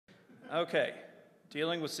Okay,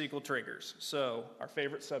 dealing with SQL triggers. So our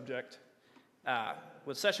favorite subject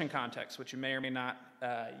with session context, which you may or may not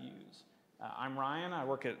use. I'm Ryan. I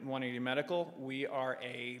work at 180 Medical. We are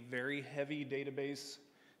a very heavy database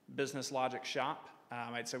business logic shop.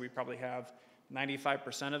 I'd say we probably have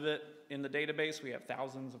 95% of it in the database. We have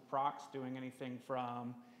thousands of procs doing anything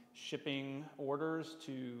from shipping orders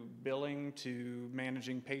to billing to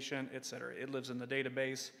managing patient, et cetera. It lives in the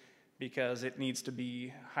database because it needs to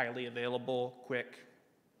be highly available, quick,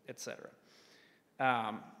 et cetera.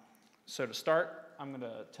 So to start, I'm going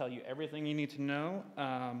to tell you everything you need to know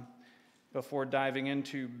before diving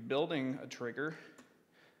into building a trigger.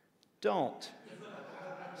 Don't.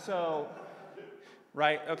 So,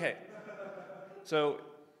 right, okay. So,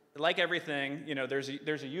 like everything, you know, there's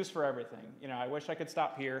a use for everything. You know, I wish I could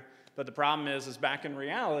stop here, but the problem is back in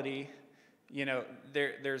reality, you know,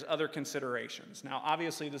 there's other considerations. Now,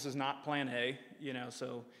 obviously, this is not Plan A, you know,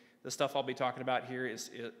 so the stuff I'll be talking about here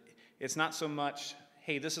it's not so much,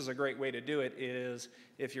 hey, this is a great way to do it, is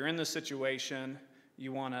if you're in this situation,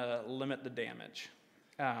 you want to limit the damage.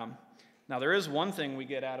 Now, there is one thing we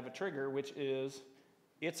get out of a trigger, which is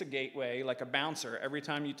it's a gateway, like a bouncer. Every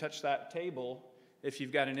time you touch that table, if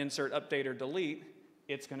you've got an insert, update, or delete,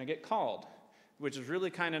 it's going to get called, which is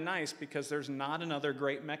really kind of nice because there's not another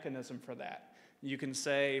great mechanism for that. You can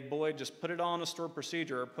say, boy, just put it all in a stored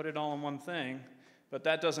procedure or put it all in one thing, but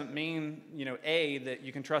that doesn't mean, you know, A, that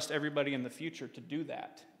you can trust everybody in the future to do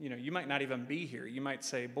that. You know, you might not even be here. You might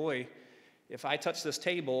say, boy, if I touch this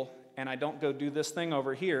table and I don't go do this thing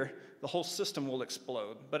over here, the whole system will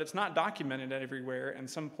explode. But it's not documented everywhere, and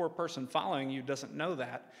some poor person following you doesn't know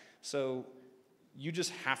that. So you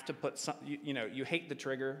just have to put some, you know, you hate the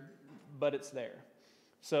trigger, but it's there.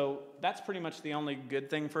 So that's pretty much the only good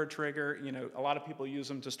thing for a trigger. You know, a lot of people use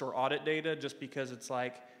them to store audit data just because it's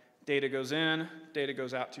like data goes in, data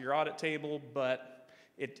goes out to your audit table, but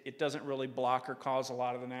it doesn't really block or cause a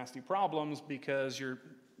lot of the nasty problems because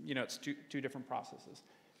it's two different processes.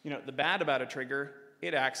 You know, the bad about a trigger,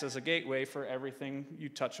 it acts as a gateway for everything you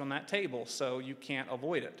touch on that table, so you can't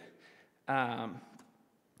avoid it.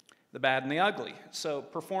 The bad and the ugly. So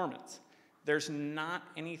performance. There's not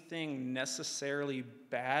anything necessarily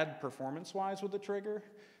bad performance-wise with the trigger,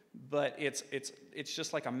 but it's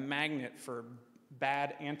just like a magnet for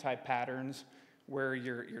bad anti-patterns where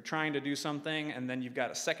you're trying to do something and then you've got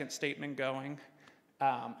a second statement going.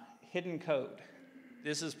 Hidden code.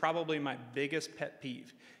 This is probably my biggest pet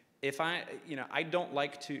peeve. I don't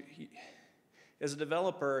like to, as a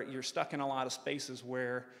developer, you're stuck in a lot of spaces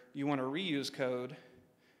where you want to reuse code,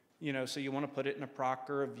 you know, so you want to put it in a proc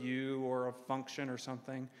or a view or a function or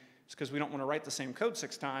something. It's because we don't want to write the same code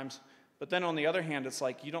 6 times. But then on the other hand, it's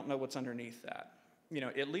like you don't know what's underneath that. You know,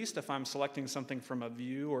 at least if I'm selecting something from a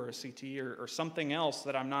view or a CT or something else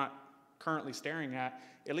that I'm not currently staring at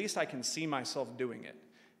least I can see myself doing it.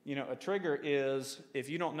 You know, a trigger is, if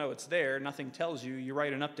you don't know it's there, nothing tells you, you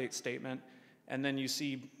write an update statement, and then you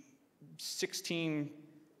see 16,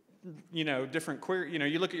 you know, different queries. You know,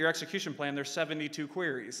 you look at your execution plan, there's 72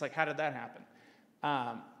 queries. Like, how did that happen?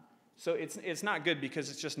 So it's not good because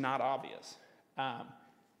it's just not obvious.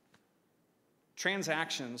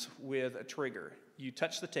 Transactions with a trigger. You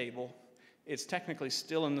touch the table, it's technically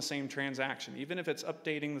still in the same transaction. Even if it's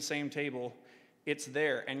updating the same table, it's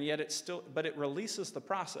there, and yet but it releases the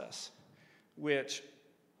process, which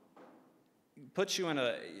puts you in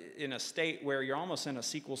a state where you're almost in a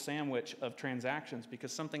SQL sandwich of transactions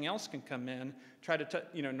because something else can come in,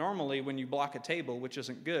 normally when you block a table, which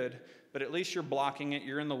isn't good, but at least you're blocking it,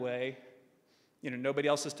 you're in the way, you know, nobody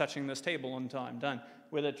else is touching this table until I'm done.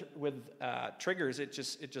 With triggers, it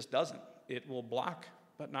just doesn't. It will block,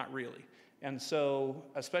 but not really. And so,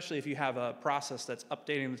 especially if you have a process that's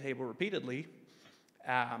updating the table repeatedly,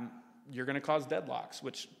 you're going to cause deadlocks,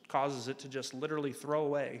 which causes it to just literally throw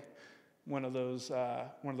away one of those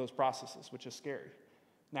processes, which is scary.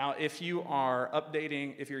 Now, if you're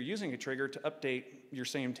using a trigger to update your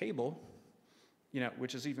same table, you know,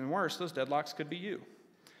 which is even worse, those deadlocks could be you.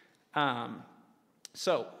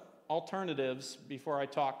 So, alternatives before I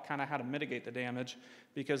talk kind of how to mitigate the damage,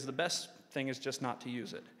 because the best thing is just not to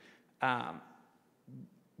use it.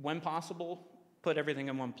 When possible, put everything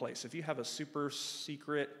in one place. If you have a super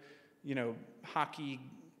secret, you know, hockey,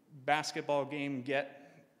 basketball game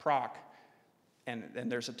get proc, and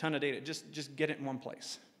there's a ton of data, just get it in one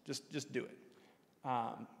place. Just do it.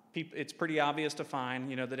 It's pretty obvious to find.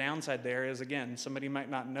 You know, the downside there is, again, somebody might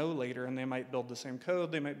not know later, and they might build the same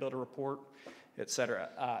code, they might build a report, et cetera.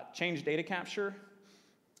 Change data capture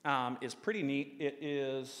is pretty neat.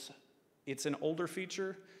 It's an older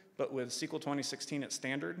feature, but with SQL 2016 it's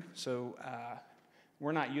standard. So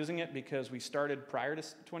We're not using it because we started prior to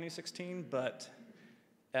 2016, but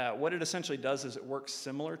what it essentially does is it works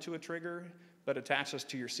similar to a trigger, but attaches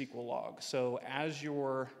to your SQL log. So as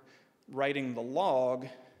you're writing the log,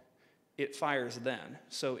 it fires then.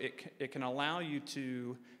 So it can allow you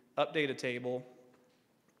to update a table,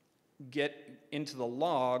 get into the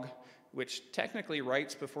log, which technically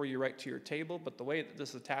writes before you write to your table, but the way that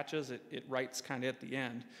this attaches, it writes kind of at the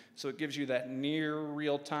end. So it gives you that near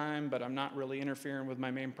real time, but I'm not really interfering with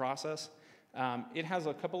my main process. It has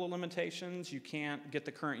a couple of limitations. You can't get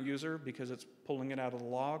the current user because it's pulling it out of the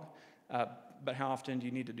log, but how often do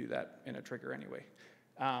you need to do that in a trigger anyway?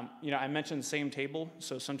 I mentioned same table,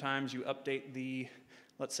 so sometimes you update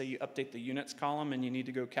let's say you update the units column and you need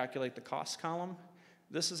to go calculate the cost column.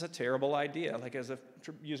 This is a terrible idea. Like as if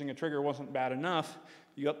using a trigger wasn't bad enough,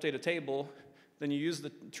 you update a table, then you use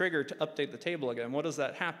the trigger to update the table again. What does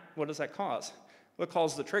that cause? Well, it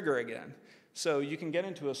calls the trigger again. So you can get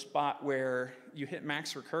into a spot where you hit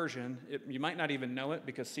max recursion. You might not even know it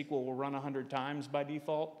because SQL will run 100 times by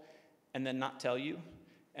default and then not tell you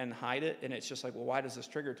and hide it. And it's just like, well, why does this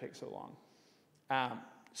trigger take so long?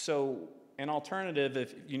 So an alternative,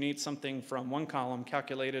 if you need something from one column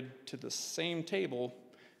calculated to the same table,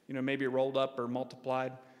 maybe rolled up or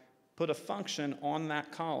multiplied, put a function on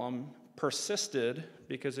that column, persisted,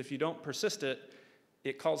 because if you don't persist it,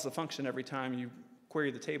 it calls the function every time you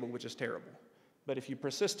query the table, which is terrible. But if you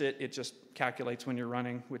persist it, it just calculates when you're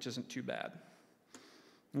running, which isn't too bad.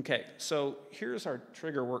 Okay, so here's our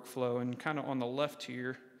trigger workflow, and kind of on the left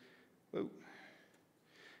here, you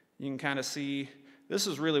can kind of see this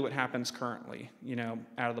is really what happens currently,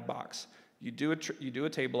 out of the box. You do a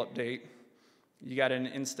table update, you got an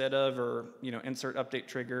instead of or insert update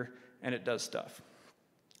trigger, and it does stuff.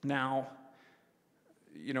 Now,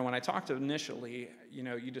 when I talked initially,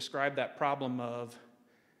 you described that problem of,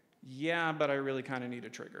 yeah, but I really kind of need a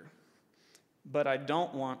trigger. But I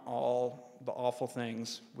don't want all the awful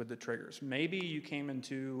things with the triggers. Maybe you came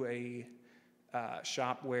into a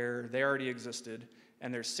shop where they already existed,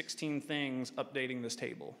 and there's 16 things updating this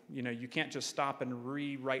table. You can't just stop and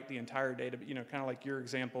rewrite the entire data, kind of like your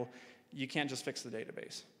example, you can't just fix the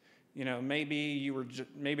database. Maybe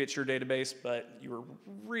it's your database, but you were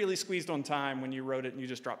really squeezed on time when you wrote it and you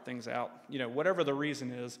just dropped things out. Whatever the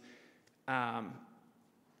reason is,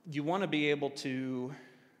 you want to be able to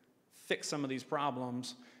fix some of these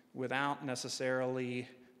problems without necessarily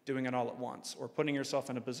doing it all at once or putting yourself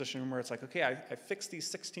in a position where it's like, okay, I fixed these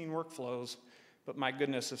 16 workflows, but my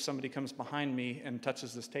goodness, if somebody comes behind me and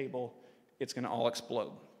touches this table, it's going to all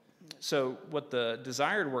explode. So what the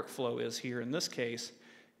desired workflow is here in this case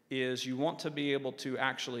is you want to be able to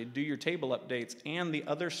actually do your table updates and the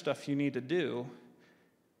other stuff you need to do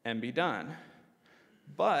and be done.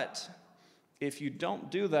 But if you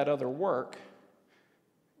don't do that other work,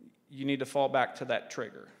 you need to fall back to that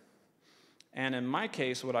trigger. And in my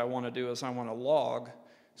case, what I want to do is I want to log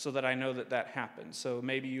so that I know that that happened. So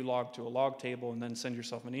maybe you log to a log table and then send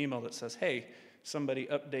yourself an email that says, hey, somebody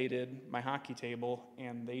updated my hockey table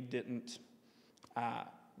and they didn't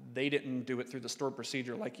do it through the stored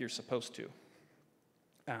procedure like you're supposed to.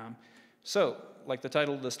 So, like the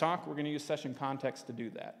title of this talk, we're going to use session context to do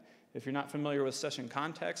that. If you're not familiar with session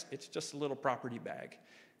context, it's just a little property bag.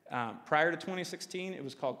 Prior to 2016, it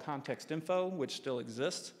was called context info, which still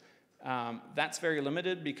exists. That's very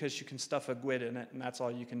limited because you can stuff a GUID in it, and that's all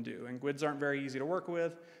you can do. And GUIDs aren't very easy to work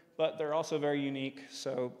with, but they're also very unique,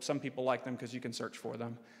 so some people like them because you can search for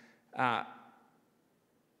them.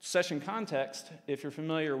 Session context, if you're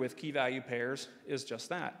familiar with key-value pairs, is just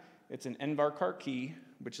that. It's an nvarchar key,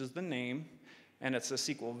 which is the name, and it's a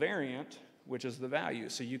SQL variant, which is the value.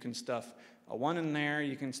 So you can stuff a 1 in there,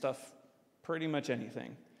 you can stuff pretty much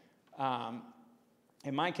anything.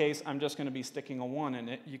 In my case, I'm just going to be sticking a 1 in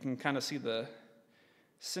it. You can kind of see the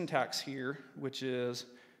syntax here, which is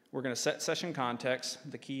we're going to set session context.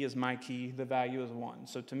 The key is my key. The value is 1.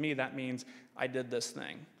 So to me, that means I did this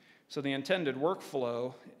thing. So the intended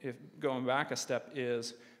workflow, if going back a step,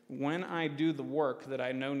 is when I do the work that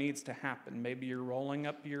I know needs to happen, maybe you're rolling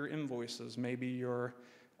up your invoices, maybe you're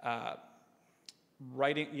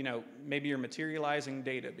writing, maybe you're materializing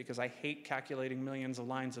data, because I hate calculating millions of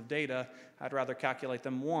lines of data. I'd rather calculate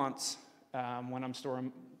them once when I'm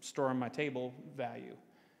storing my table value.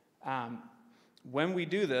 When we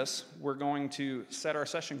do this, we're going to set our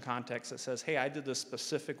session context that says, hey, I did this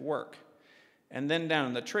specific work. And then down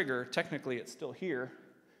in the trigger, technically it's still here,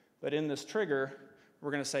 but in this trigger,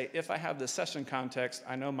 we're going to say, if I have this session context,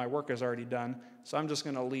 I know my work is already done, so I'm just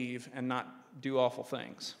going to leave and not do awful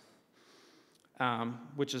things.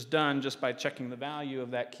 Which is done just by checking the value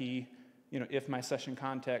of that key if my session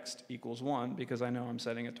context equals 1, because I know I'm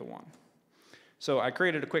setting it to 1. So I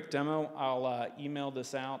created a quick demo. I'll email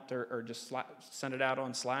this out or just send it out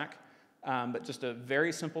on Slack. But just a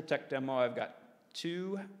very simple tech demo. I've got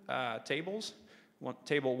 2 tables.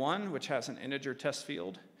 Table 1, which has an integer test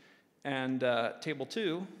field, and table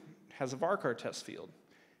 2 has a varchar test field.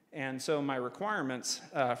 And so my requirements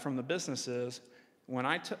from the business is when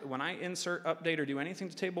I insert, update, or do anything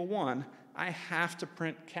to table 1, I have to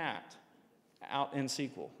print cat out in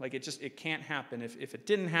SQL. Like it can't happen. If it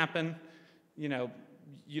didn't happen, I'm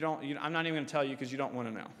not even going to tell you because you don't want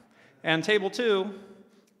to know. And table 2,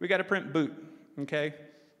 we got to print boot. Okay,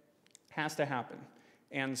 has to happen.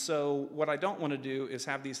 And so what I don't want to do is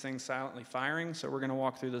have these things silently firing. So we're going to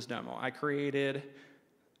walk through this demo. I created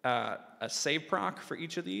a save proc for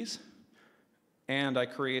each of these, and I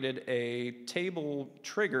created a table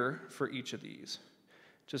trigger for each of these,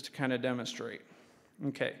 just to kind of demonstrate.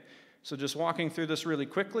 Okay, so just walking through this really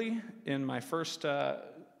quickly, in my first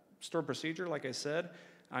stored procedure, like I said,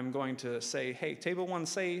 I'm going to say, hey, table 1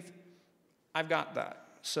 save, I've got that.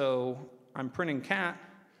 So I'm printing cat,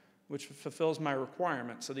 which fulfills my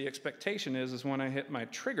requirement. So the expectation is when I hit my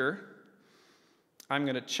trigger, I'm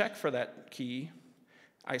going to check for that key.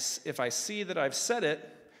 If I see that I've set it,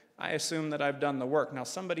 I assume that I've done the work. Now,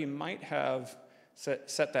 somebody might have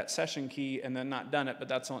set that session key and then not done it, but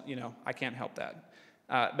that's on, I can't help that.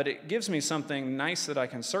 But it gives me something nice that I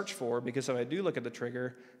can search for, because if I do look at the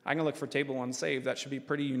trigger, I can look for table 1 save. That should be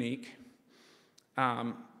pretty unique.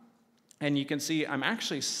 And you can see I'm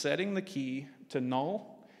actually setting the key to null.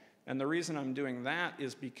 And the reason I'm doing that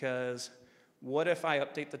is because what if I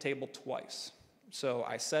update the table twice? So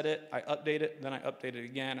I set it, I update it, then I update it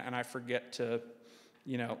again, and I forget to,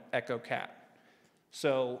 echo cat.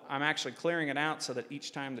 So I'm actually clearing it out so that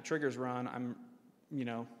each time the triggers run, I'm,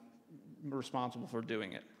 responsible for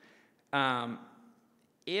doing it.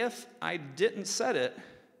 If I didn't set it,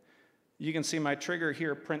 you can see my trigger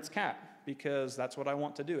here prints cat, because that's what I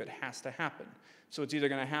want to do. It has to happen. So it's either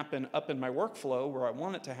going to happen up in my workflow where I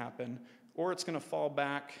want it to happen, or it's going to fall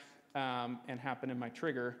back and happen in my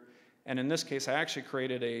trigger. And in this case, I actually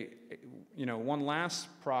created one last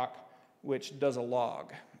proc which does a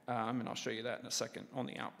log, and I'll show you that in a second on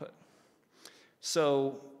the output.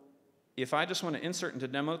 So if I just want to insert into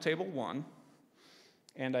demo table 1,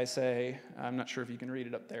 and I say, I'm not sure if you can read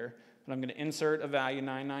it up there, but I'm going to insert a value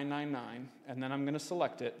 9999, and then I'm going to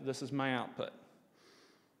select it. This is my output.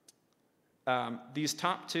 These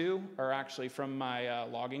top 2 are actually from my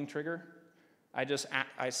logging trigger.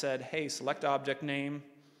 I said, hey, select object name,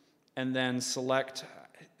 and then select,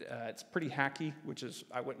 it's pretty hacky, which is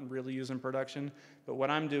I wouldn't really use in production, but what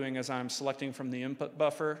I'm doing is I'm selecting from the input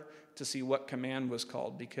buffer to see what command was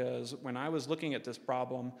called, because when I was looking at this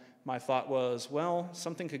problem, my thought was, well,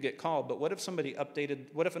 something could get called, but what if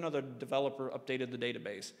what if another developer updated the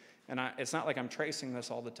database? And it's not like I'm tracing this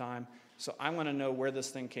all the time, so I want to know where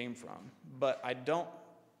this thing came from. But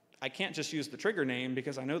I can't just use the trigger name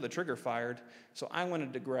because I know the trigger fired, so I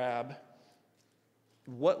wanted to grab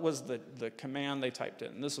what was the command they typed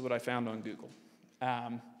in. This is what I found on Google.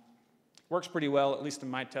 Works pretty well, at least in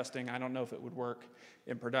my testing. I don't know if it would work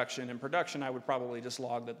in production. In production, I would probably just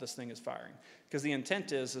log that this thing is firing, because the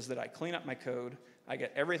intent is that I clean up my code, I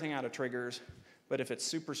get everything out of triggers, but if it's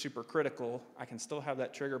super, super critical, I can still have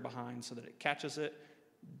that trigger behind so that it catches it,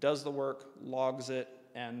 does the work, logs it,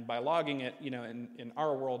 and by logging it, in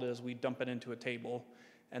our world we dump it into a table,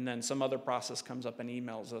 and then some other process comes up and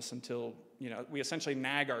emails us until, we essentially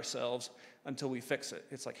nag ourselves until we fix it.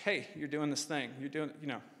 It's like, hey, you're doing this thing, you're doing,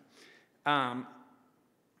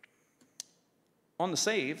 on the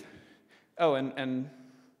save, I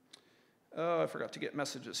forgot to get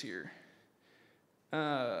messages here.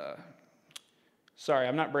 Sorry,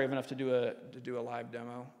 I'm not brave enough to do a live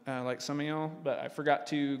demo like some of y'all, but I forgot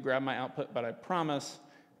to grab my output, but I promise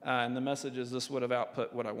in the messages this would have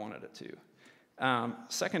output what I wanted it to.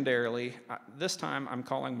 Secondarily, this time I'm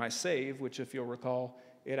calling my save, which if you'll recall,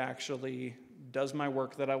 it actually does my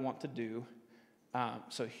work that I want to do.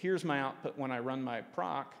 So here's my output when I run my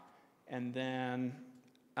proc, and then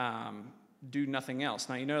do nothing else.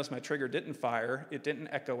 Now you notice my trigger didn't fire, it didn't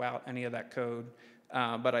echo out any of that code,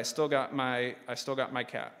 but I still got my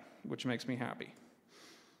cat, which makes me happy.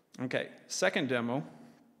 Okay, second demo,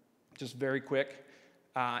 just very quick,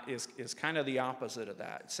 is kind of the opposite of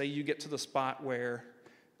that. Say you get to the spot where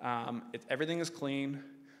everything is clean,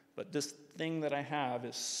 but this thing that I have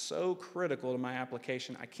is so critical to my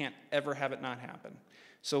application, I can't ever have it not happen.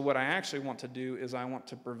 So what I actually want to do is I want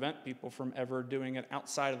to prevent people from ever doing it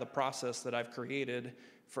outside of the process that I've created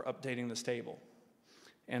for updating this table.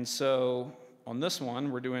 And so on this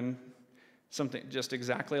one, we're doing something just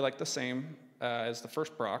exactly like the same as the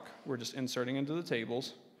first proc. We're just inserting into the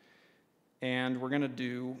tables. And we're going to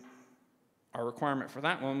do, our requirement for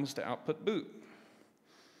that one was to output boot.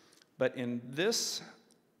 But in this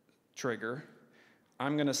trigger,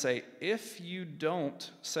 I'm going to say, if you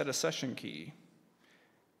don't set a session key,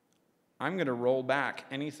 I'm going to roll back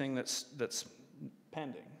anything that's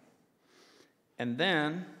pending. And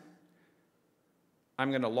then I'm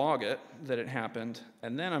going to log it, that it happened,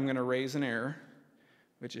 and then I'm going to raise an error,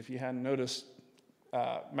 which if you hadn't noticed,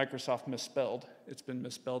 Microsoft misspelled. It's been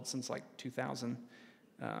misspelled since like 2000.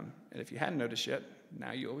 And if you hadn't noticed yet,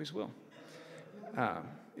 now you always will.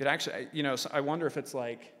 It actually, you know, so I wonder if it's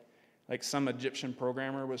like some Egyptian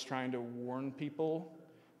programmer was trying to warn people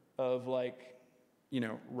of like, you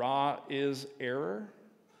know, raw is error.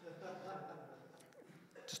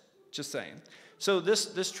 Just saying. So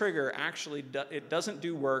this trigger actually, it doesn't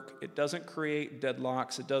do work. It doesn't create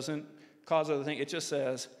deadlocks. It doesn't cause other things. It just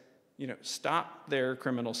says, you know, stop there,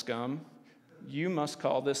 criminal scum. You must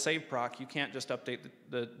call this save proc. You can't just update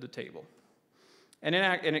the table. And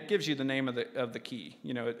it gives you the name of the key.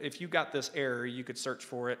 You know, if you got this error, you could search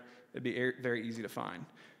for it. It'd be very easy to find.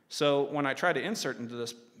 So when I try to insert into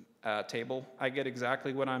this table, I get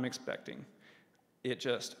exactly what I'm expecting. It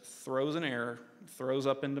just throws an error, throws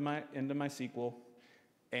up into my SQL,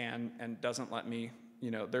 and doesn't let me,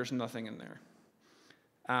 you know, there's nothing in there.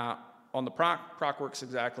 On the proc works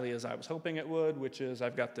exactly as I was hoping it would, which is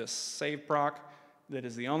I've got this save proc that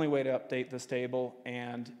is the only way to update this table,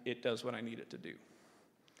 and it does what I need it to do.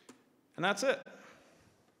 And that's it.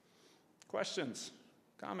 Questions,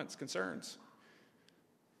 comments, concerns?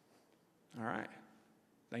 All right.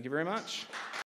 Thank you very much.